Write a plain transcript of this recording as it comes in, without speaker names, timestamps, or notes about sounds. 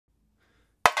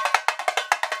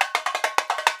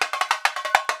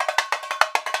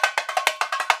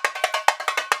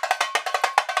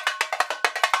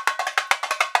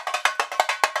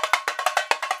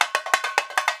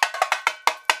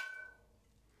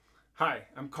Hi,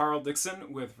 I'm Carl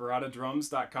Dixon with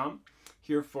VeradaDrums.com,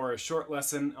 here for a short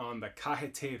lesson on the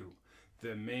Carreteiro,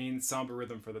 the main samba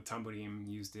rhythm for the Tamborim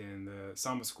used in the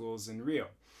samba schools in Rio.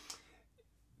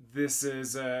 This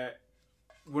is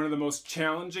one of the most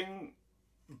challenging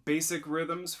basic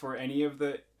rhythms for any of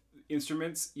the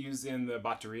instruments used in the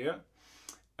bateria,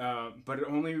 but it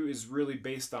only is really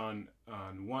based on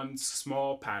one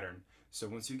small pattern. So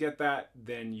once you get that,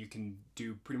 then you can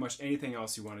do pretty much anything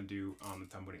else you want to do on the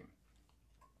tamborim.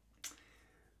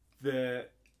 The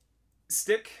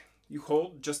stick you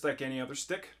hold just like any other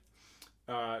stick.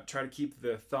 Try to keep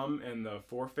the thumb and the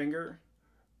forefinger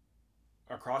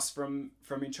across from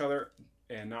each other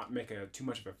and not make too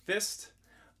much of a fist,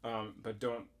 but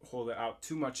don't hold it out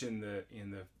too much in the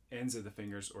ends of the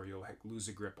fingers or you'll lose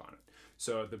a grip on it.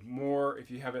 So the more,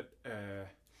 if you have it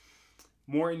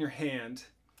more in your hand,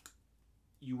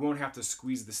 you won't have to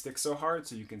squeeze the stick so hard,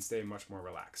 so you can stay much more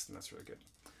relaxed, and that's really good.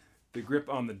 The grip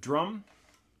on the drum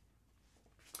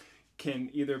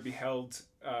can either be held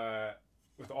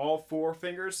with all four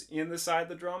fingers in the side of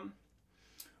the drum,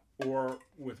 or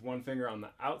with one finger on the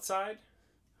outside,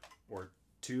 or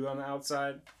two on the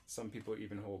outside. Some people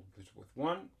even hold with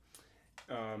one.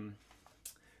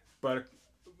 But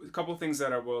a couple of things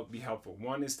that will be helpful.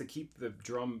 One is to keep the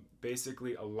drum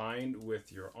basically aligned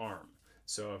with your arm.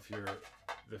 So if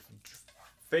the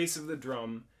face of the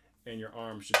drum and your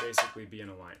arm should basically be in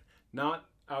a line. Not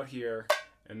out here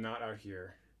and not out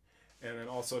here. And then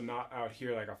also not out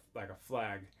here like a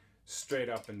flag, straight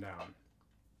up and down.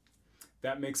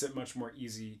 That makes it much more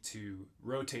easy to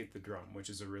rotate the drum, which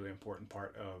is a really important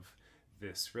part of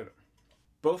this rhythm.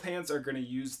 Both hands are going to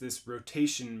use this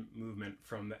rotation movement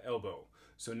from the elbow.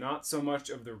 So not so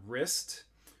much of the wrist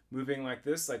moving like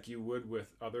this, like you would with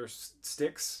other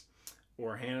sticks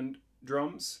or hand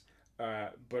drums,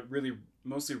 but really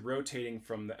mostly rotating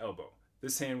from the elbow.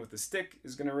 This hand with the stick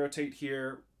is going to rotate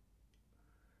here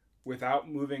without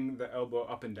moving the elbow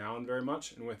up and down very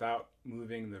much, and without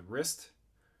moving the wrist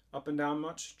up and down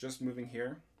much, just moving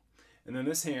here. And then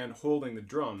this hand holding the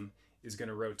drum is going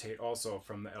to rotate also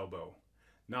from the elbow,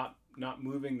 not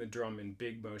moving the drum in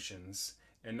big motions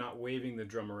and not waving the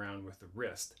drum around with the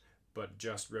wrist, but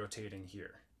just rotating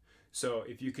here. So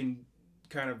if you can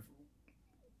kind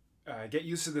of get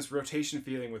used to this rotation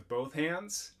feeling with both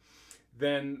hands,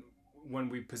 then when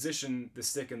we position the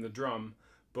stick and the drum,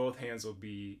 both hands will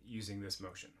be using this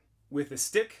motion. With the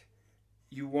stick,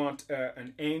 you want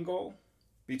an angle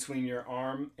between your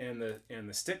arm and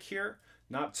the stick here,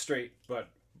 not straight, but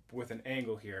with an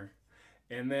angle here.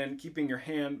 And then keeping your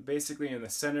hand basically in the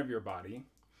center of your body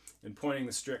and pointing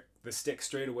the stick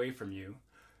straight away from you.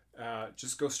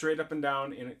 Just go straight up and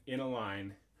down in a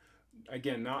line.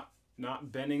 Again,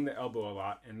 not bending the elbow a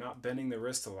lot and not bending the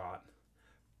wrist a lot,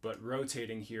 but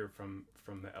rotating here from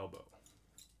the elbow.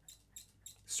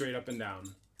 Straight up and down,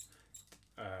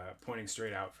 pointing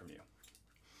straight out from you.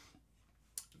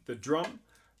 The drum,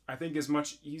 I think, is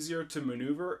much easier to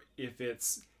maneuver if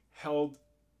it's held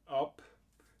up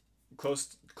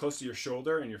close to your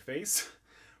shoulder and your face,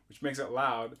 which makes it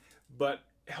loud, but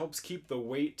helps keep the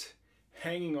weight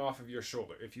hanging off of your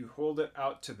shoulder. If you hold it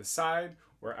out to the side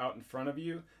or out in front of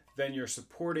you, then you're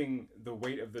supporting the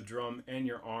weight of the drum and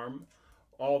your arm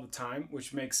all the time,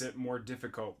 which makes it more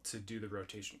difficult to do the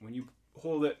rotation. When you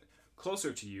hold it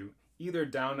closer to you, either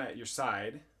down at your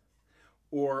side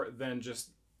or then just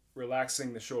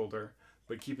relaxing the shoulder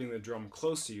but keeping the drum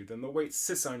close to you, then the weight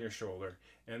sits on your shoulder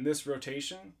and this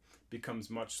rotation becomes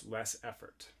much less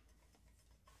effort.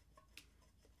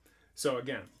 So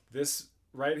again, this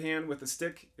right hand with the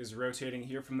stick is rotating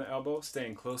here from the elbow,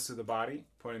 staying close to the body,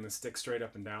 pointing the stick straight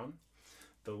up and down.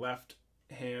 The left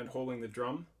hand holding the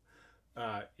drum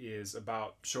is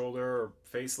about shoulder or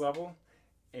face level,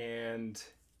 and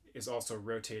is also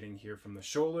rotating here from the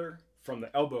shoulder, from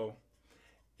the elbow,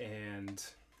 and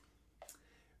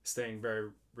staying very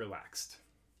relaxed.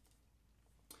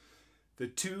 The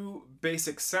two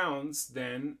basic sounds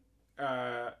then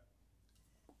are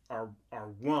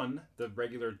one, the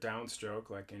regular downstroke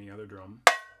like any other drum,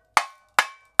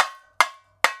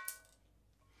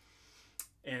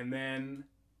 and then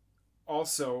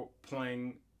also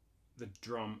playing the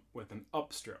drum with an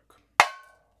upstroke.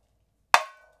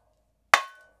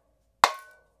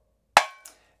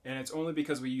 And it's only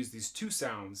because we use these two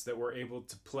sounds that we're able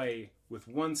to play with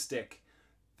one stick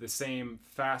the same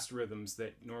fast rhythms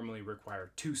that normally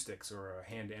require two sticks or a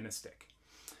hand and a stick.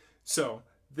 So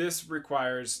this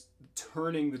requires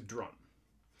turning the drum.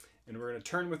 And we're going to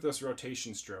turn with this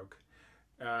rotation stroke.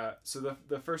 So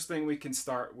the first thing we can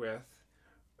start with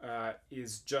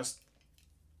is just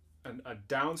a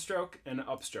downstroke and an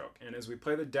upstroke. And as we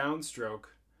play the downstroke,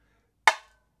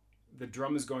 the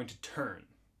drum is going to turn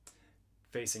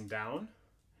facing down,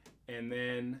 and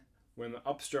then when the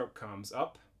upstroke comes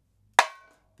up,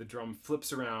 the drum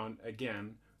flips around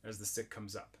again as the stick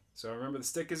comes up. So remember, the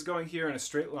stick is going here in a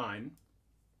straight line,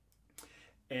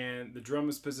 and the drum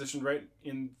is positioned right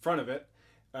in front of it.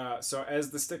 So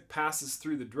as the stick passes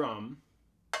through the drum,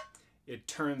 it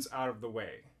turns out of the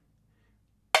way.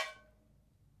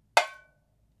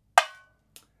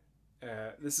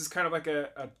 This is kind of like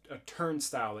a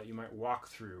turnstile that you might walk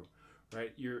through,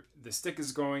 right? The stick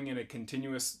is going in a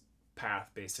continuous path,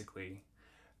 basically,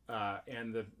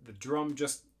 and the drum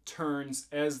just turns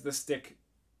as the stick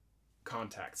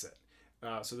contacts it.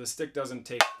 So the stick doesn't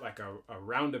take like a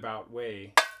roundabout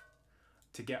way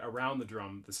to get around the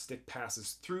drum. The stick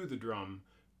passes through the drum,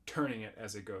 turning it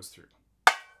as it goes through.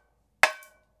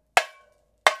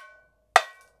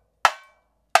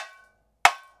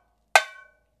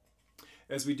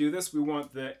 As we do this, we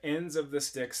want the ends of the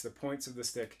sticks, the points of the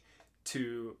stick,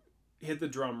 to hit the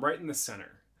drum right in the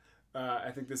center.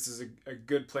 I think this is a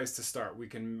good place to start. We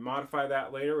can modify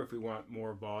that later if we want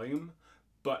more volume,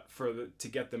 but to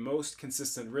get the most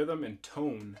consistent rhythm and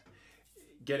tone,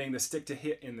 getting the stick to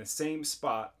hit in the same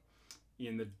spot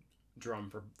in the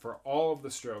drum for all of the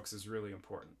strokes is really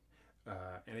important.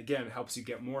 And again, it helps you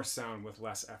get more sound with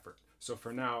less effort. So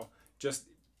for now, just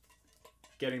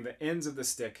getting the ends of the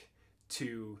stick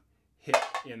to hit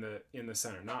in the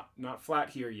center, not flat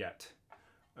here yet,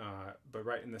 but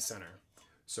right in the center.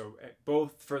 So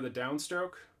both for the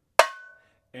downstroke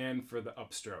and for the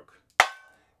upstroke,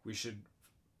 we should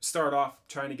start off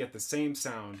trying to get the same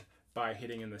sound by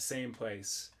hitting in the same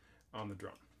place on the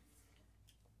drum.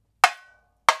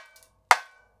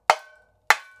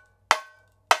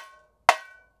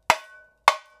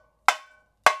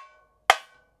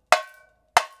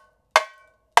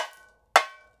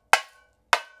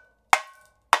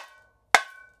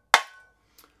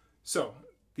 So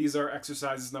these are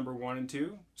exercises number 1 and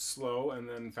 2, slow and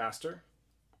then faster.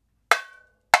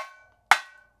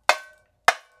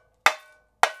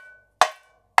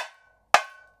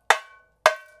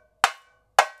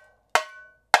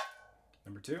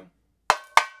 Number 2.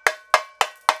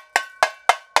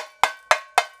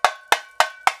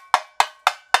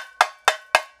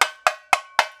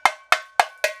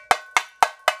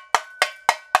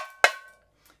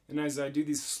 And as I do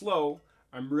these slow,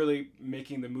 I'm really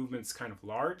making the movements kind of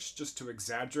large just to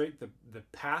exaggerate the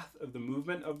path of the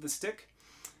movement of the stick.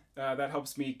 That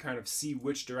helps me kind of see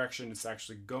which direction it's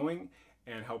actually going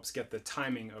and helps get the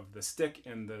timing of the stick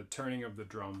and the turning of the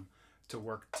drum to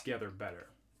work together better.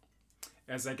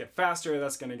 As I get faster,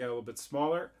 that's going to get a little bit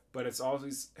smaller, but it's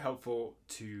always helpful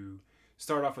to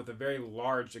start off with a very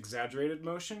large exaggerated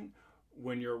motion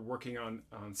when you're working on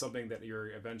something that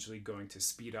you're eventually going to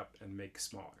speed up and make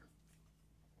smaller.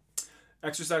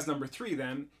 Exercise number 3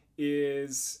 then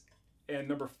and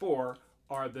number 4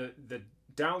 are the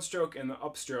downstroke and the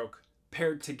upstroke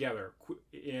paired together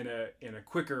in a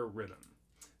quicker rhythm.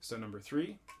 So number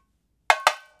 3.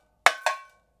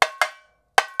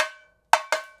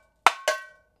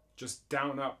 Just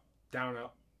down, up, down,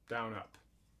 up, down, up.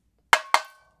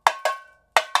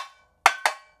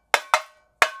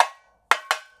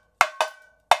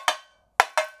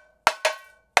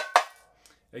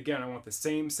 Again, I want the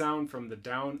same sound from the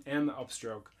down and the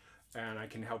upstroke, and I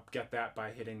can help get that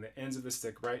by hitting the ends of the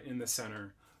stick right in the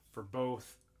center for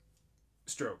both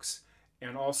strokes,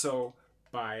 and also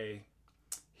by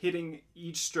hitting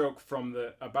each stroke from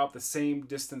about the same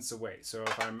distance away. So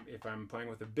if I'm playing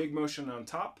with a big motion on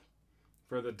top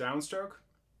for the downstroke,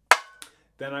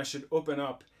 then I should open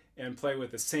up and play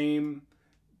with the same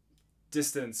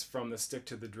distance from the stick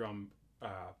to the drum,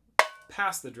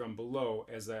 past the drum below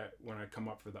as that when I come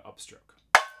up for the upstroke.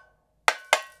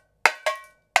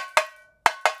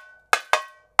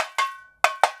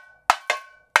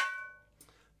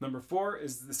 Number 4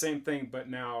 is the same thing, but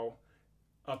now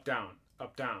up, down,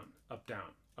 up, down, up,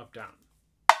 down, up, down.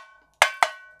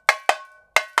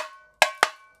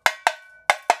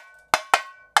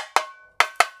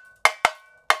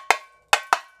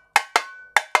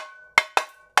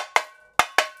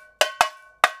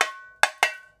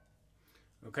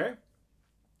 Okay,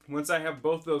 once I have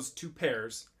both those 2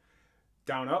 pairs,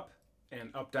 down, up,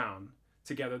 and up, down,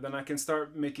 together, then I can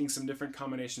start making some different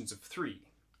combinations of 3.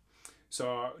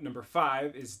 So number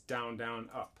 5 is down, down,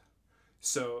 up.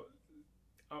 So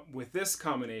with this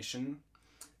combination,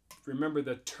 remember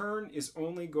the turn is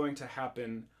only going to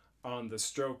happen on the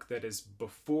stroke that is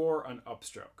before an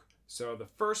upstroke. So the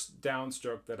first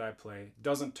downstroke that I play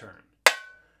doesn't turn.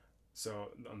 So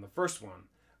on the first one.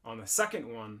 On the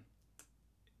second one,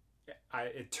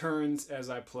 it turns as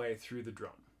I play through the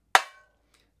drum.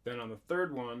 Then on the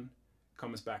third one,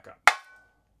 comes back up.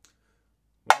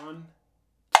 1,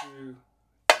 2,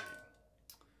 3.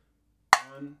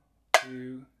 1,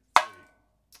 2, 3.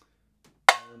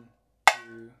 1,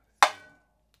 2, 3.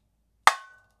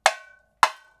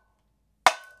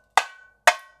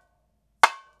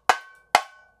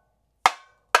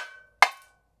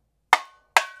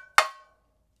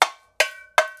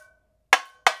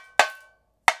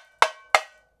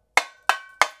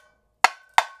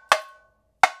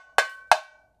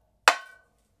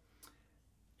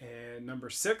 And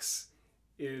number 6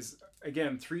 is,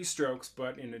 again, 3 strokes,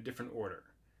 but in a different order.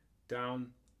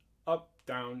 Down, up,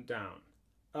 down, down.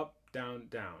 Up, down,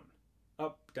 down.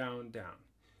 Up, down, down.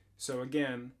 So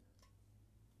again,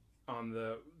 on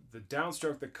the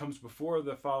downstroke that comes before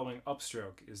the following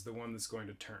upstroke is the one that's going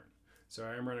to turn. So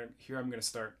I'm going to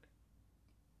start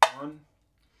 1,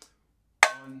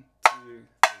 1, 2,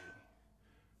 3.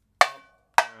 Up,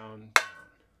 down, down.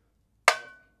 Up,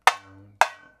 down, down.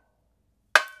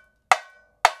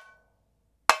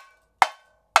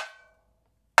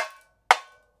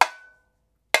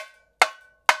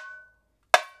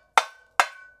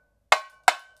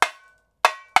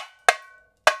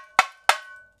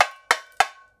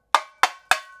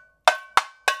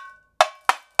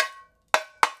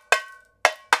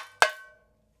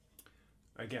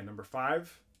 Again, number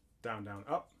 5, down, down,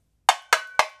 up.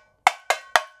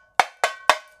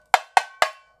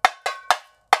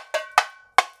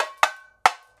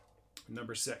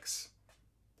 Number 6.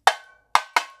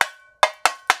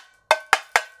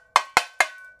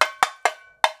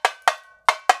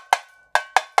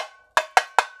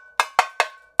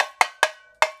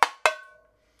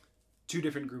 Two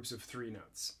different groups of 3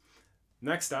 notes.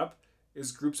 Next up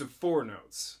is groups of 4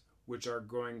 notes, which are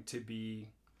going to be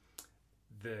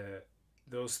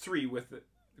those 3 with the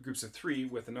groups of 3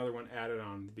 with another one added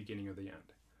on the beginning of the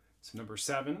end. So number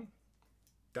 7,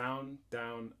 down,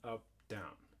 down, up,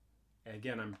 down. And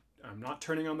again, I'm not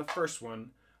turning on the first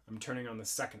one, I'm turning on the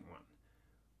second one.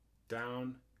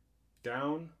 Down,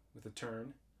 down with a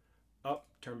turn, up,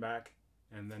 turn back,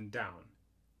 and then down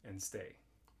and stay.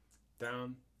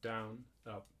 Down, down,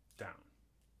 up, down.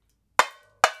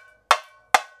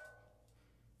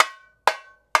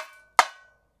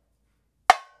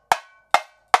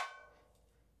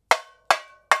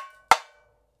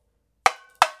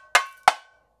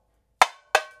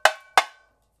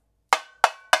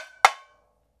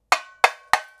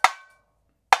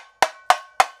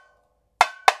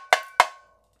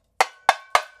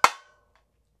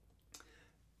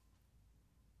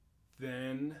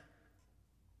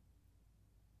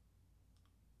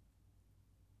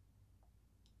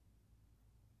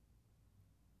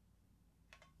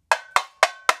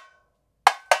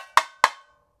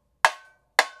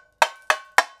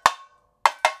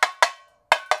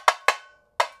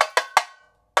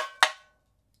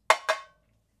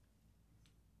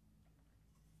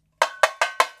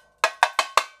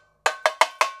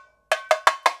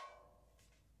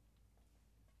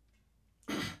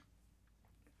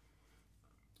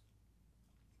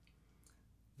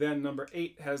 Then number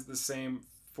 8 has the same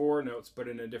 4 notes, but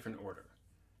in a different order.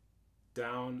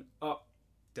 Down, up,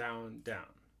 down, down.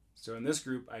 So in this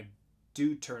group, I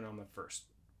do turn on the first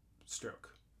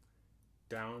stroke.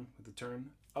 Down with the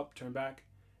turn, up, turn back,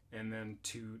 and then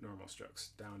 2 normal strokes.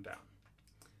 Down, down.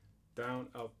 Down,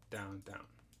 up, down, down.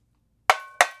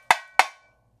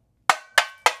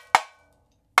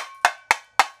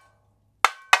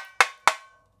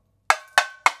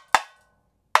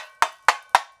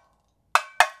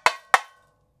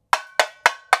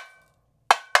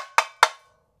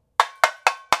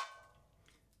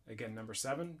 Again, number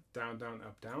 7, down, down,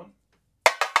 up, down.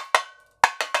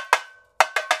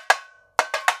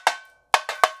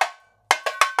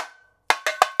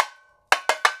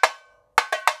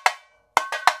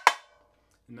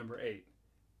 And number 8,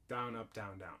 down, up,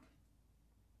 down, down.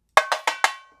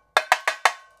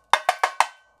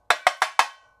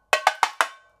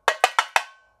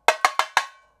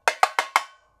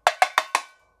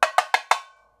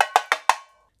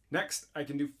 Next, I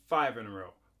can do 5 in a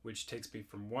row, which takes me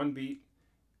from one beat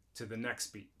to the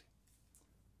next beat.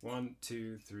 1,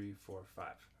 2, 3, 4, 5.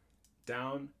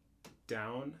 Down,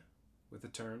 down with a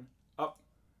turn, up,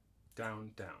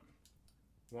 down, down.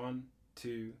 1,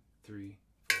 2, 3,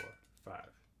 4, 5.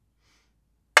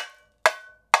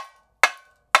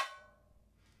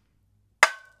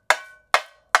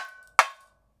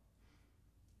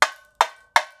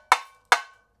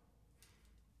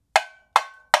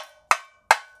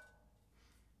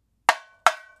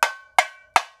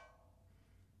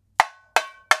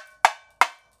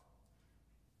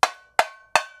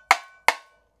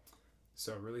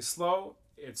 So really slow,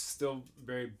 it's still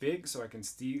very big, so I can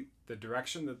see the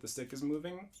direction that the stick is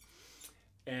moving.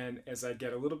 And as I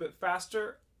get a little bit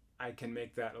faster, I can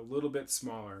make that a little bit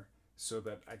smaller so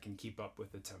that I can keep up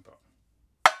with the tempo.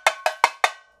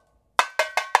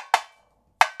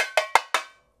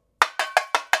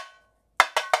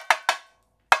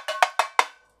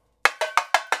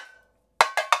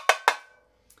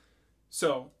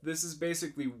 So this is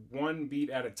basically one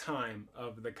beat at a time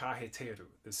of the Carreteiro,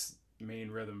 this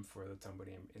main rhythm for the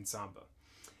Tamborim in samba.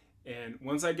 And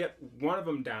once I get one of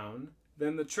them down,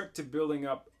 then the trick to building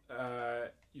up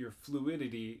your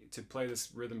fluidity to play this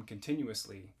rhythm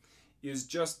continuously is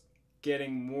just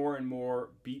getting more and more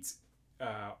beats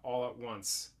all at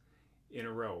once in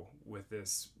a row with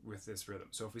this rhythm.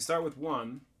 So if we start with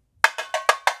one,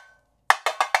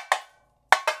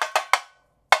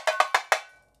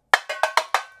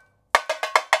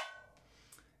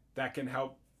 that can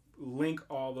help link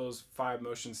all those 5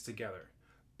 motions together.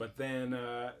 But then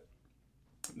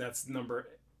that's number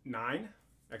 9,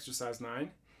 exercise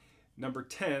 9. Number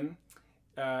 10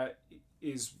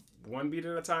 is 1 beat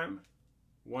at a time,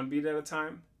 1 beat at a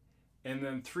time, and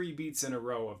then 3 beats in a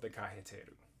row of the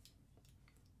Carreteiro.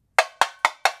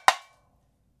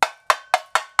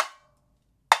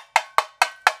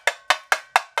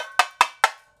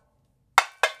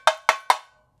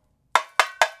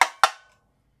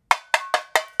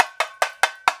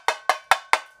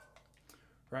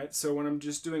 Right, so when I'm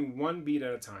just doing 1 beat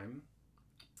at a time,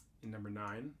 in number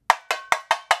 9,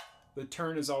 the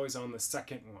turn is always on the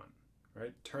second one,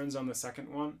 right? Turns on the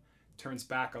second one, turns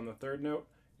back on the 3rd note,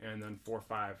 and then 4,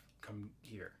 5 come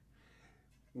here.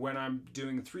 When I'm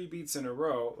doing 3 beats in a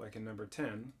row, like in number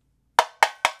 10,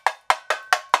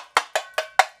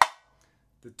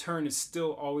 the turn is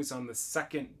still always on the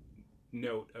second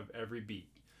note of every beat.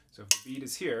 So if the beat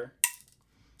is here,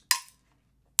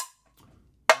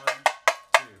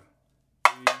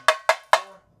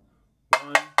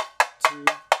 1, 2,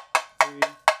 3,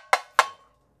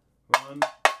 4. 1,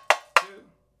 2,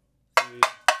 3,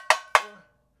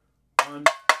 4. 1,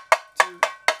 2,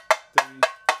 3,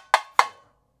 4.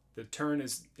 The turn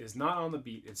is not on the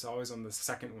beat, it's always on the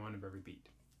second one of every beat.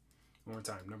 One more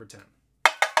time, number 10.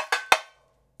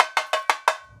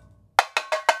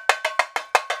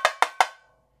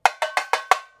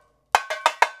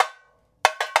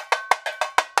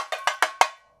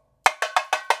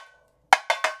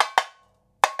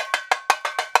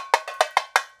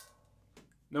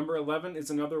 Number 11 is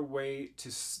another way to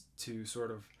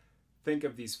sort of think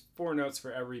of these 4 notes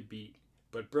for every beat,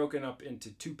 but broken up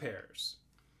into 2 pairs.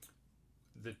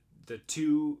 The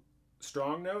 2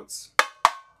 strong notes,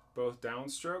 both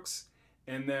downstrokes,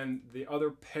 and then the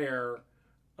other pair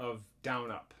of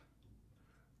down up,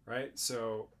 right?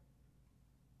 So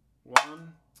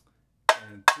 1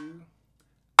 and 2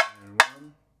 and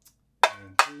 1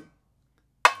 and 2 and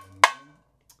 1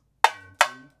 and 2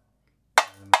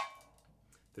 and 1.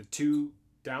 The 2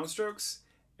 downstrokes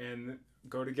and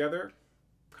go together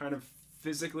kind of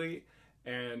physically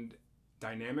and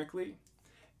dynamically,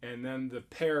 and then the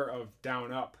pair of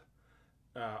down up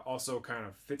also kind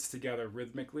of fits together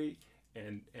rhythmically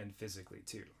and physically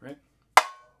too, right?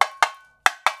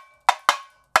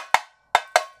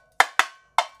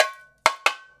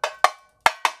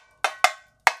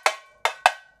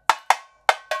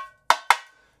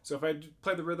 So if I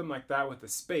play the rhythm like that with a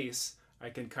space, I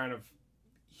can kind of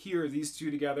hear these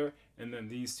 2 together and then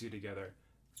these 2 together.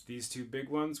 These 2 big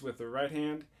ones with the right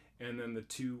hand, and then the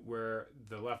 2 where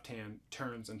the left hand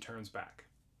turns and turns back.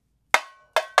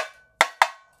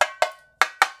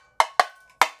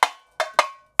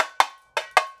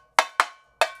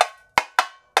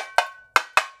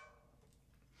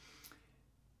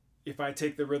 If I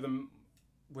take the rhythm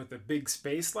with a big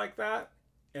space like that,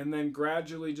 and then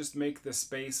gradually just make the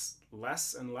space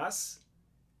less and less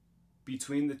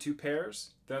between the 2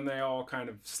 pairs, then they all kind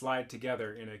of slide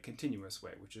together in a continuous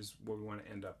way, which is what we want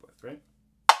to end up with, right?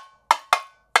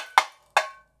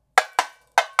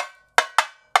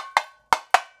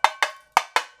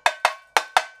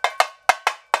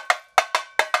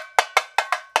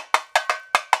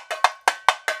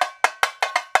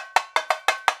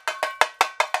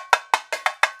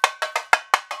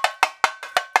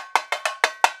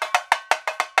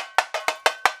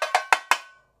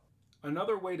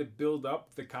 Another way to build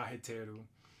up the Carreteiro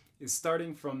is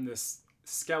starting from this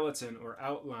skeleton or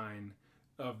outline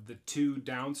of the 2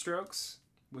 downstrokes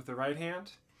with the right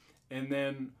hand, and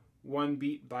then 1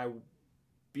 beat by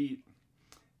beat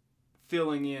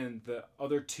filling in the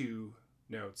other 2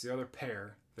 notes, the other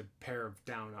pair, the pair of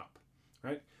down up,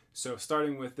 right? So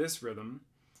starting with this rhythm,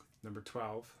 number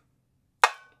 12,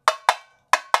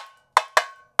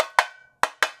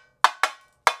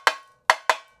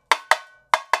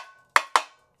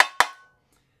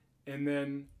 and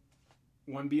then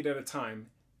one beat at a time,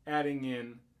 adding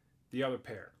in the other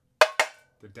pair,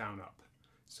 the down up.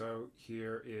 So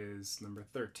here is number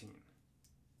 13.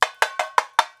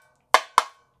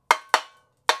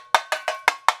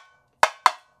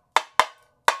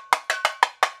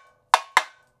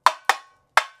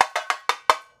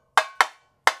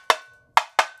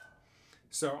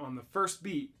 So on the first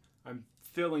beat, I'm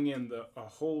filling in a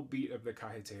whole beat of the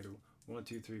Carreteiro, 1,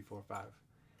 2, 3, 4, 5,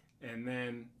 and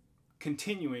then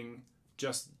continuing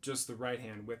just the right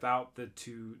hand without the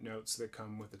two notes that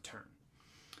come with a turn.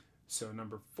 So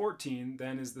number 14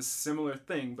 then is the similar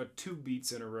thing, but 2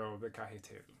 beats in a row of the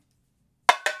Carreteiro.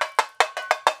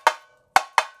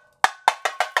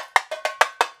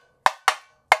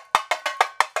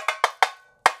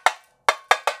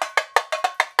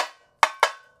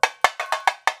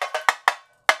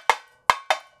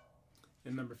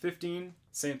 And number 15,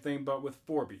 same thing but with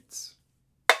 4 beats.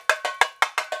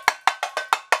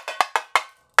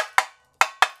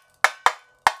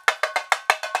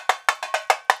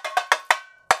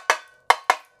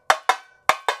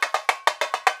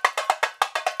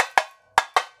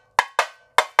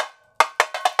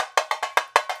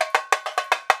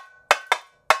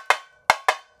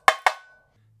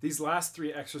 These last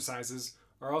 3 exercises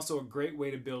are also a great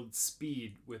way to build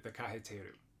speed with the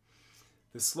Carreteiro.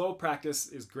 The slow practice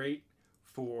is great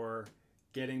for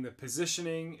getting the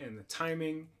positioning and the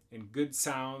timing and good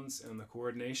sounds and the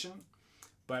coordination.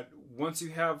 But once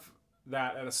you have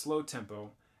that at a slow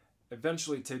tempo,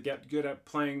 eventually to get good at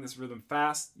playing this rhythm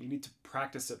fast, you need to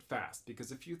practice it fast,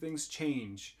 because a few things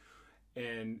change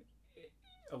and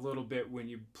a little bit when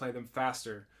you play them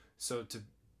faster. So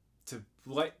to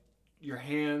let your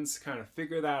hands kind of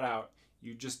figure that out,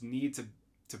 you just need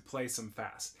to play some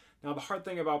fast. Now, the hard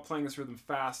thing about playing this rhythm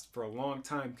fast for a long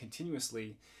time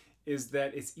continuously is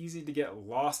that it's easy to get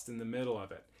lost in the middle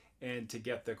of it and to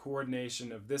get the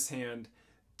coordination of this hand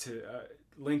to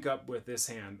link up with this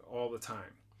hand all the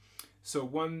time. So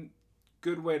one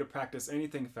good way to practice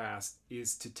anything fast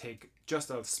is to take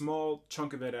just a small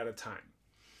chunk of it at a time.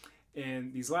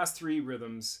 And these last 3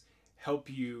 rhythms help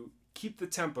you keep the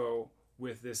tempo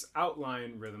with this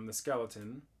outline rhythm, the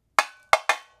skeleton,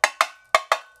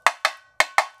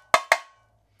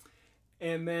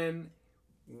 and then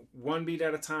 1 beat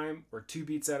at a time, or 2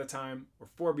 beats at a time, or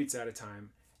 4 beats at a time,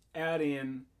 add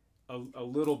in a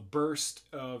little burst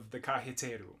of the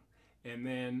Carreteiro, and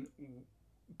then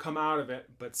come out of it,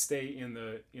 but stay in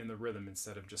the rhythm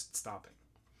instead of just stopping.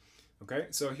 Okay,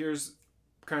 so here's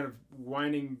kind of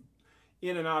winding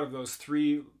in and out of those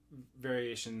 3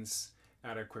 variations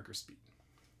at a quicker speed.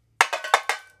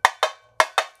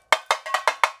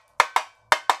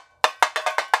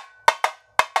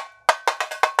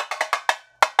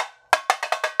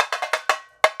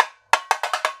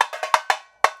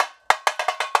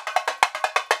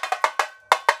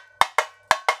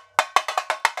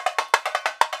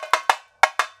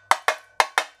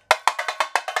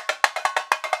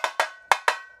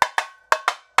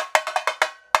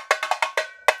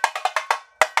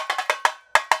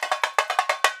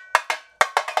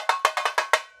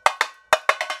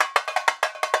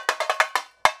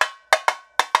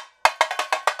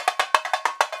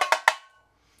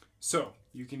 So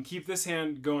you can keep this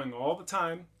hand going all the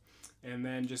time and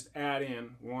then just add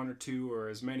in 1 or 2 or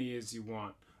as many as you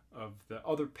want of the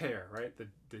other pair, right?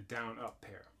 The down-up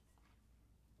pair.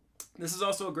 This is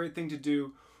also a great thing to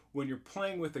do when you're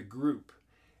playing with a group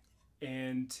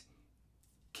and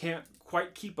can't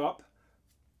quite keep up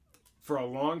for a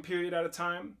long period at a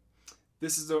time.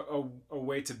 This is a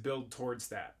way to build towards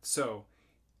that. So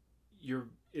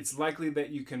it's likely that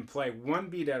you can play 1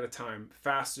 beat at a time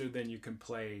faster than you can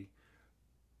play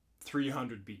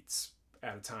 300 beats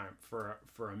at a time for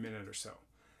a minute or so.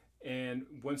 And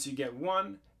once you get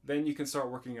 1, then you can start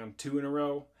working on 2 in a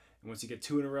row. And once you get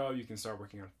 2 in a row, you can start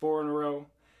working on 4 in a row.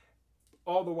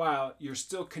 All the while, you're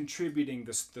still contributing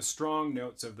the strong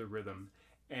notes of the rhythm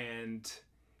and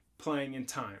playing in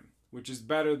time, which is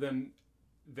better than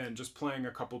just playing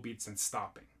a couple beats and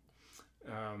stopping.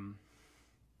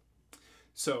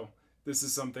 So this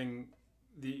is something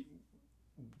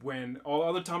when all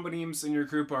other tamborims in your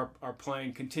group are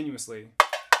playing continuously,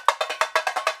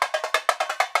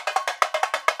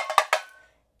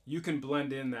 you can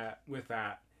blend in with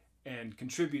that and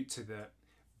contribute to that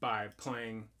by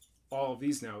playing all of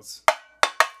these notes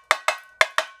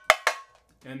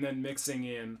and then mixing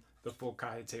in the full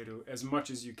Carreteiro as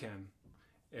much as you can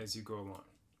as you go along.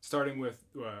 Starting with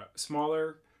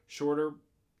smaller, shorter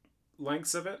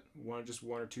lengths of it, just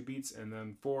 1 or 2 beats, and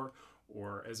then 4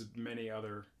 or as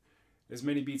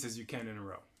many beats as you can in a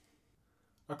row.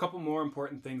 A couple more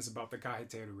important things about the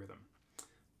Carreteiro rhythm.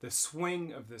 The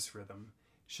swing of this rhythm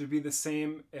should be the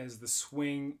same as the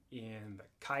swing in the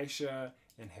caixa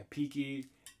and repique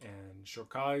and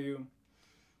chocalho.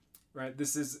 Right?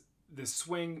 The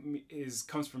swing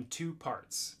comes from two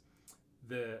parts.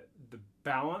 The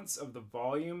balance of the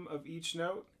volume of each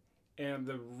note and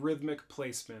the rhythmic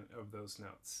placement of those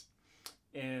notes.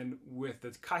 And with the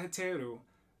Carreteiro,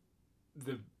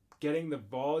 getting the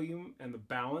volume and the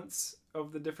balance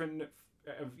of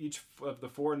each of the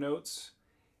four notes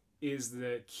is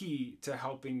the key to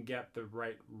helping get the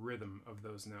right rhythm of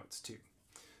those notes too.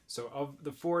 So of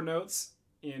the four notes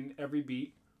in every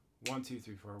beat, 1, 2,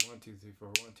 3, 4, 1, 2, 3, 4,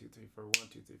 1, 2, 3, 4, 1,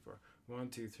 2, 3, 4, 1,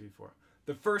 2, 3, 4.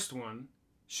 The first one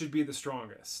should be the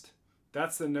strongest.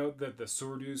 That's the note that the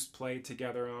surdus play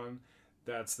together on.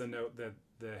 That's the note that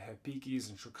the repiques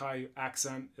and chocalho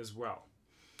accent as well.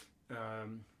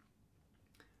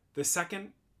 The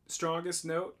second strongest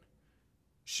note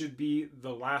should be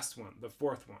the last one, the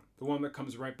fourth one, the one that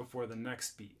comes right before the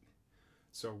next beat.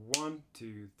 So 1,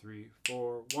 2, 3,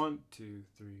 4, 1, 2,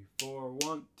 3, 4,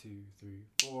 1, 2, 3,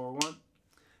 4, 1.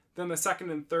 Then the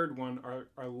second and third one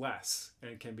are less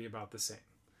and can be about the same.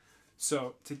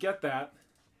 So to get that,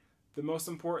 the most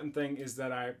important thing is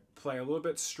that I play a little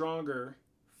bit stronger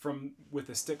with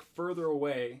the stick further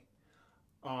away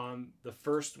on the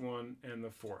first one and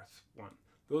the fourth one.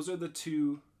 Those are the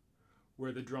two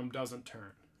where the drum doesn't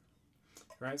turn.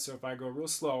 Right? So if I go real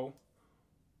slow,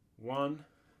 1,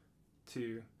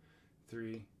 2,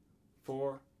 3,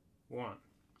 4, 1.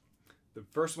 The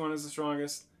first one is the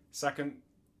strongest, second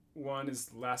one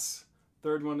is less,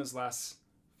 third one is less,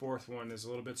 fourth one is a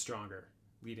little bit stronger,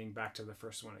 leading back to the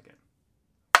first one again.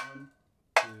 1,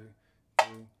 2, 3,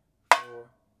 4,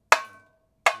 1,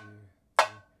 2, 3,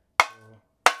 4.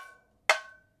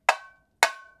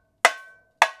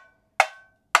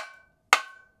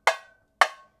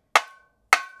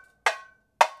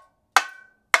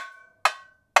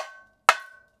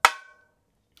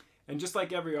 And just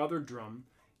like every other drum,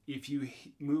 if you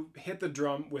hit the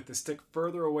drum with the stick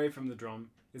further away from the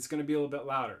drum, it's going to be a little bit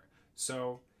louder.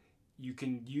 So you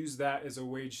can use that as a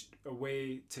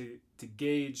way to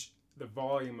gauge the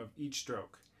volume of each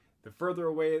stroke. The further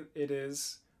away it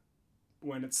is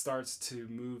when it starts to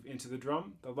move into the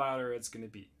drum, the louder it's going to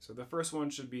be. So the first one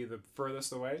should be the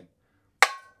furthest away.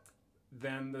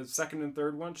 Then the second and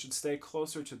third one should stay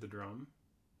closer to the drum.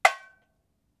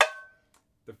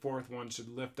 The fourth one should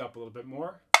lift up a little bit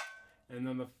more. And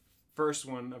then the first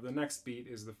one of the next beat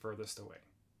is the furthest away.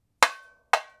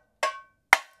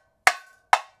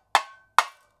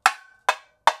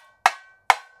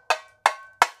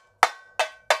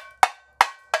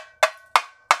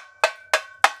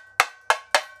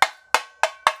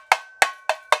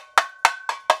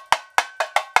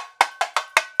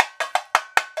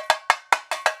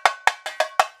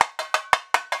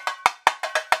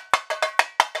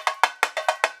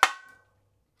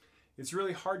 It's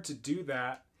really hard to do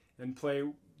that and play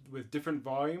with different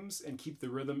volumes and keep the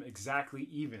rhythm exactly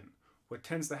even. What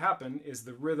tends to happen is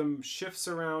the rhythm shifts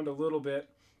around a little bit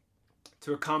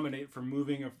to accommodate for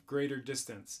moving a greater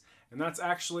distance. And that's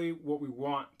actually what we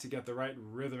want to get the right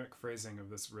rhythmic phrasing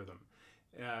of this rhythm,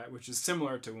 which is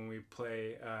similar to when we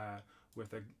play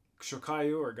with a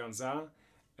chocalho or ganza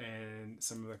and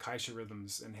some of the caixa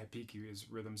rhythms and repique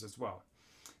rhythms as well.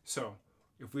 So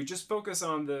if we just focus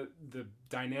on the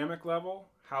dynamic level,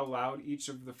 how loud each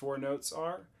of the four notes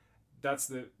are, that's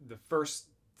the first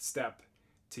step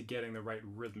to getting the right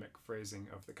rhythmic phrasing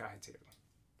of the Carreteiro.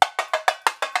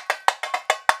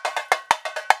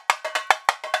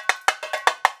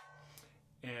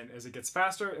 And as it gets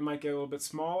faster, it might get a little bit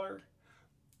smaller,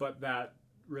 but that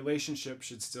relationship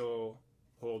should still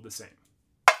hold the same.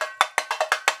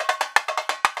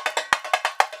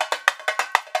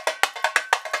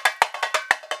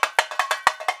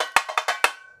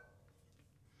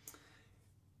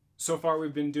 So far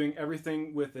we've been doing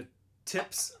everything with the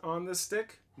tips on the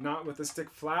stick, not with the stick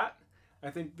flat.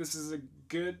 I think this is a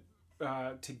good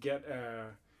to get a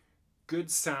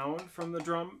good sound from the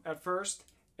drum at first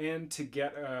and to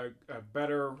get a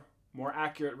better, more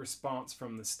accurate response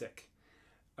from the stick.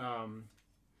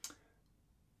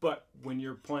 But when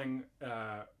you're playing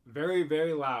very,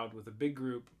 very loud with a big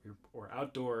group or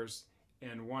outdoors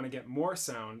and want to get more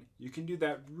sound, you can do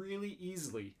that really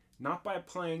easily, not by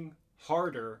playing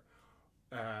harder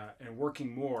and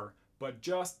working more, but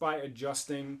just by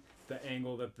adjusting the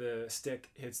angle that the stick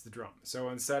hits the drum. So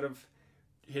instead of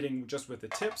hitting just with the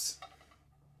tips,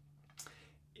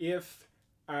 if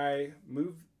I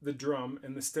move the drum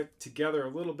and the stick together a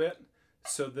little bit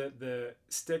so that the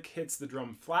stick hits the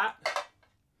drum flat,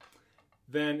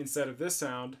 Then instead of this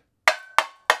sound,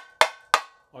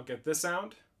 I'll get this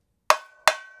sound,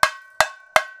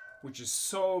 which is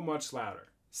so much louder.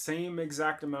 Same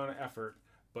exact amount of effort,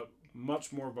 but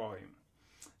much more volume.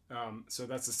 So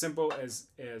that's as simple as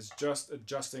just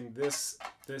adjusting this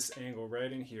angle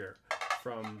right in here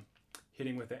from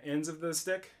hitting with the ends of the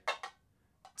stick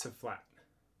to flat.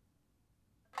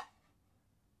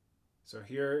 So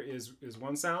here is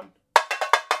one sound.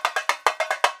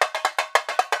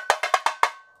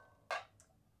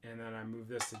 And then I move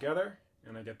this together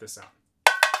and I get this sound.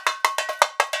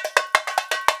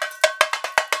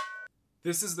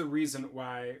 This is the reason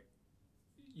why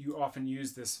you often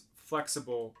use this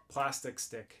flexible plastic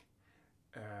stick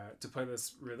to play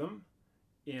this rhythm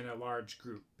in a large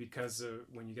group, because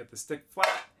when you get the stick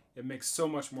flat, it makes so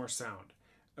much more sound.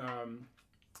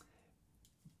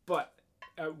 But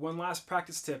one last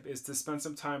practice tip is to spend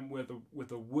some time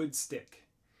with a wood stick.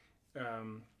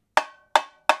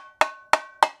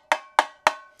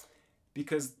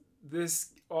 Because this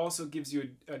also gives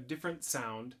you a different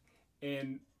sound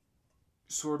and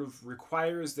sort of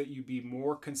requires that you be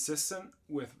more consistent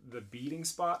with the beating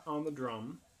spot on the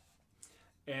drum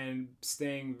and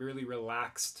staying really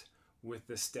relaxed with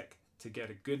the stick to get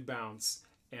a good bounce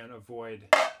and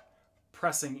avoid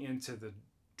pressing into the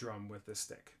drum with the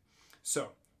stick. So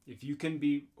if you can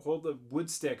hold the wood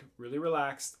stick really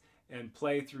relaxed and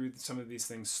play through some of these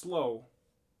things slow,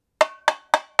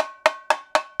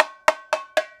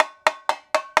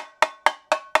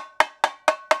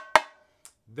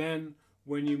 then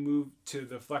when you move to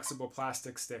the flexible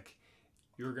plastic stick,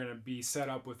 you're going to be set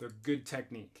up with a good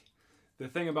technique. The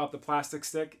thing about the plastic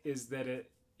stick is that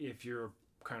if you're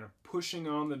kind of pushing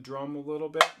on the drum a little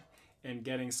bit and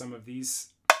getting some of these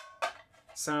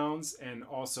sounds and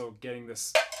also getting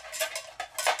this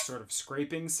sort of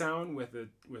scraping sound with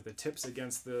the tips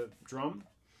against the drum,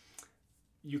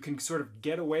 you can sort of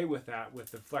get away with that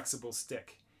with the flexible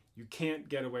stick. You can't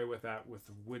get away with that with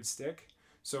the wood stick.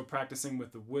 So practicing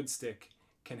with the wood stick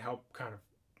can help kind of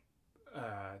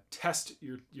test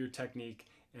your technique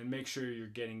and make sure you're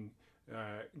getting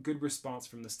good response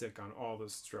from the stick on all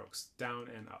those strokes, down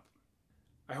and up.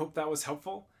 I hope that was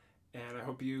helpful, and I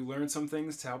hope you learned some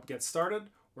things to help get started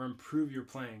or improve your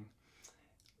playing.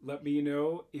 Let me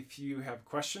know if you have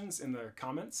questions in the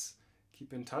comments.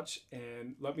 Keep in touch,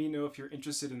 and let me know if you're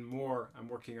interested in more. I'm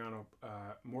working on a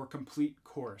more complete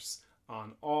course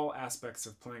on all aspects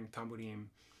of playing tamborim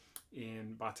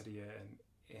in bateria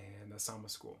and the samba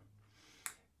school.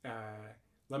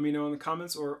 Let me know in the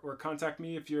comments or contact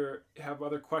me if you have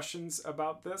other questions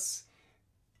about this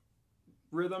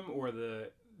rhythm or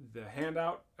the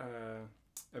handout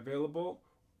available,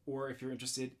 or if you're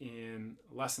interested in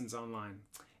lessons online.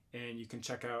 And you can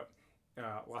check out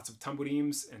lots of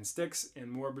tamborims and sticks and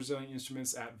more Brazilian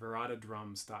instruments at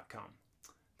viradadrums.com.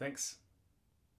 Thanks.